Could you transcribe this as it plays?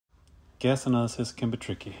Gas analysis can be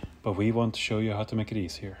tricky, but we want to show you how to make it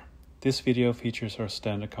easier. This video features our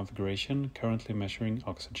standard configuration, currently measuring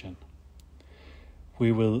oxygen.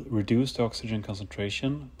 We will reduce the oxygen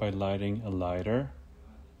concentration by lighting a lighter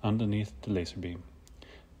underneath the laser beam.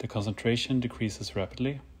 The concentration decreases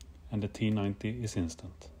rapidly, and the T90 is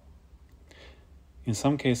instant. In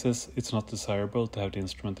some cases, it's not desirable to have the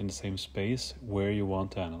instrument in the same space where you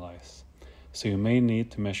want to analyze, so you may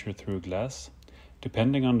need to measure through glass.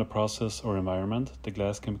 Depending on the process or environment, the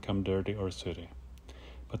glass can become dirty or sooty.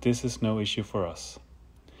 But this is no issue for us.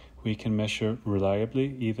 We can measure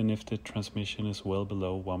reliably even if the transmission is well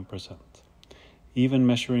below 1%. Even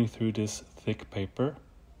measuring through this thick paper,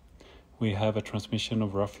 we have a transmission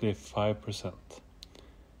of roughly 5%,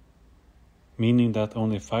 meaning that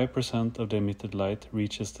only 5% of the emitted light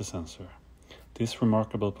reaches the sensor. This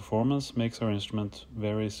remarkable performance makes our instrument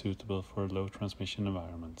very suitable for low transmission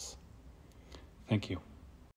environments. Thank you.